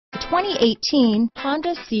2018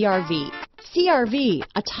 Honda CR-V. CR-V,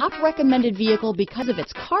 a top recommended vehicle because of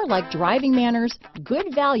its car-like driving manners,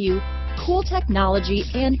 good value, cool technology,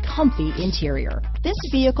 and comfy interior. This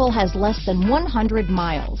vehicle has less than 100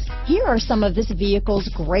 miles. Here are some of this vehicle's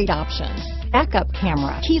great options: backup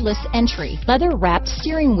camera, keyless entry, leather-wrapped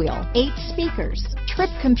steering wheel, 8 speakers, trip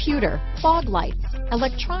computer, fog lights,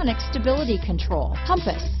 electronic stability control,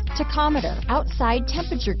 compass, tachometer, outside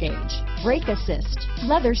temperature gauge, brake assist,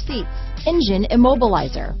 leather seats, engine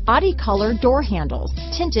immobilizer, body color door handles,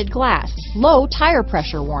 tinted glass, low tire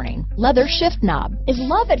pressure warning, leather shift knob. Is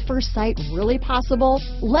love at first sight really possible?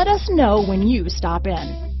 Let us know when you stop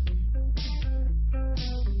in.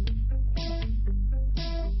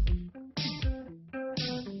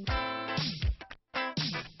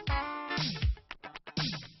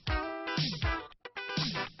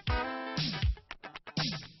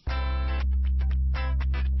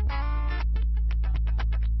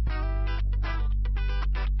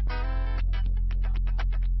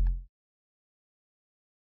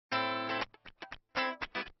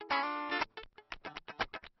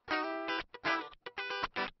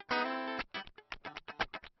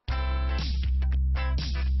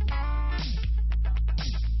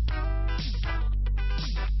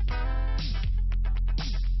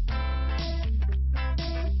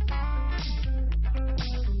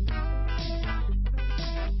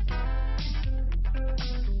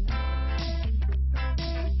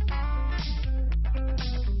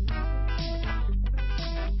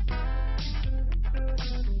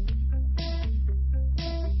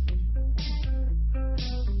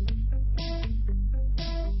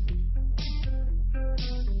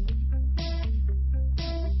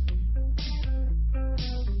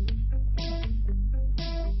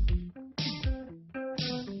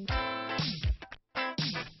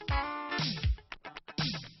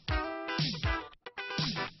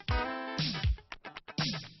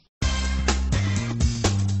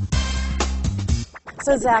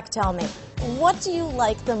 So Zach, tell me, what do you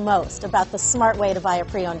like the most about the smart way to buy a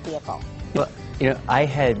pre-owned vehicle? Well, I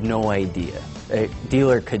had no idea a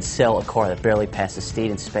dealer could sell a car that barely passed the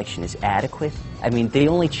state inspection as adequate. I mean, they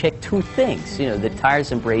only check 2 things. The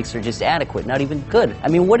tires and brakes are just adequate, not even good. I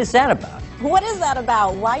mean, what is that about? What is that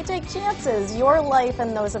about? Why take chances? Your life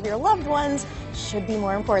and those of your loved ones should be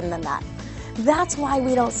more important than that. That's why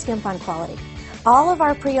we don't skimp on quality. All of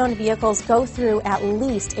our pre-owned vehicles go through at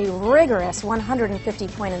least a rigorous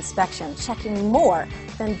 150-point inspection, checking more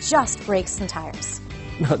than just brakes and tires.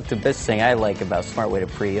 The best thing I like about Smart Way to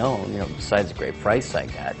Pre-Own, besides the great price I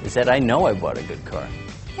got, is that I know I bought a good car.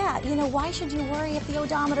 Yeah, why should you worry if the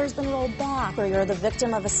odometer's been rolled back, or you're the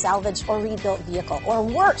victim of a salvaged or rebuilt vehicle, or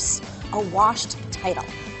worse, a washed title?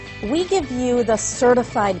 We give you the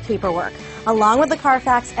certified paperwork, along with the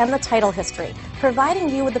Carfax and the title history, providing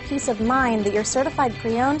you with the peace of mind that your certified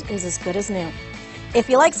pre-owned is as good as new. If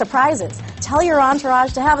you like surprises, tell your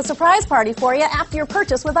entourage to have a surprise party for you after your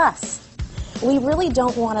purchase with us. We really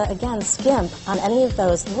don't want to, again, skimp on any of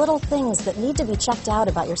those little things that need to be checked out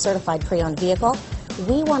about your certified pre-owned vehicle.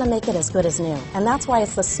 We want to make it as good as new, and that's why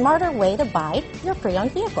it's the smarter way to buy your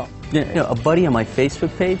pre-owned vehicle. A buddy on my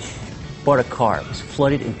Facebook page bought a car. It was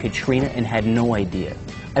flooded in Katrina and had no idea.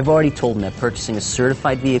 I've already told him that purchasing a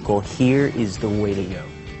certified vehicle here is the way to go.